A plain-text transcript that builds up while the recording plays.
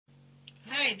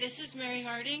Hi, this is Mary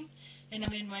Harding, and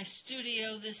I'm in my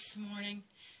studio this morning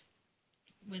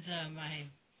with my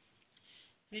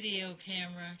video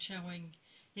camera showing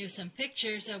you some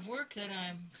pictures of work that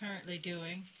I'm currently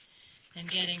doing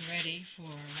and getting ready for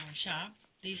my shop.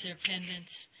 These are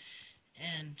pendants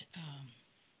and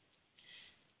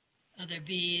other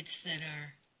beads that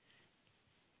are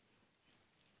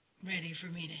ready for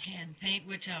me to hand paint,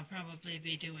 which I'll probably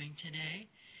be doing today.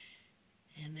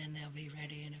 And then they'll be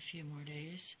ready in a few more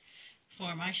days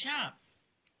for my shop.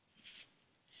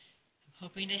 I'm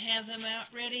hoping to have them out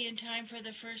ready in time for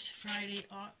the first Friday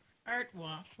art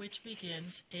walk, which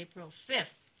begins April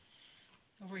 5th.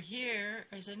 Over here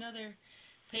is another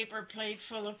paper plate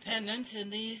full of pendants,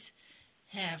 and these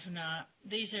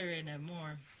are in a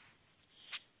more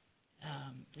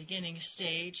beginning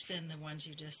stage than the ones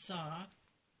you just saw.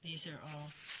 These are all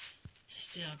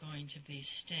still going to be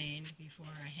stained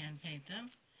before I hand paint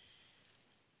them.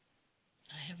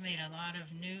 I have made a lot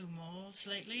of new molds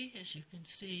lately, as you can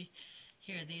see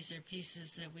here. These are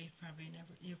pieces that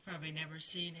you've probably never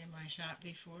seen in my shop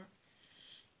before,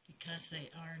 because they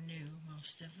are new,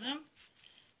 most of them,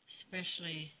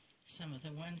 especially some of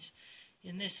the ones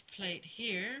in this plate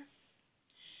here.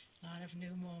 A lot of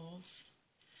new molds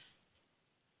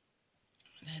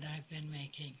that I've been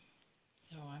making.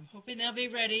 So I'm hoping they'll be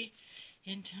ready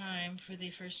in time for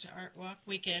the first art walk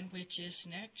weekend, which is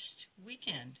next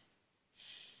weekend.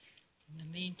 In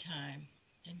the meantime,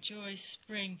 enjoy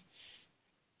spring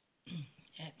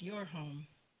at your home,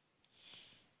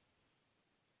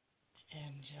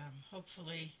 and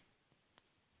hopefully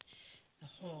the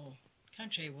whole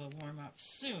country will warm up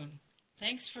soon.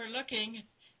 Thanks for looking.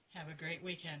 Have a great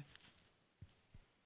weekend.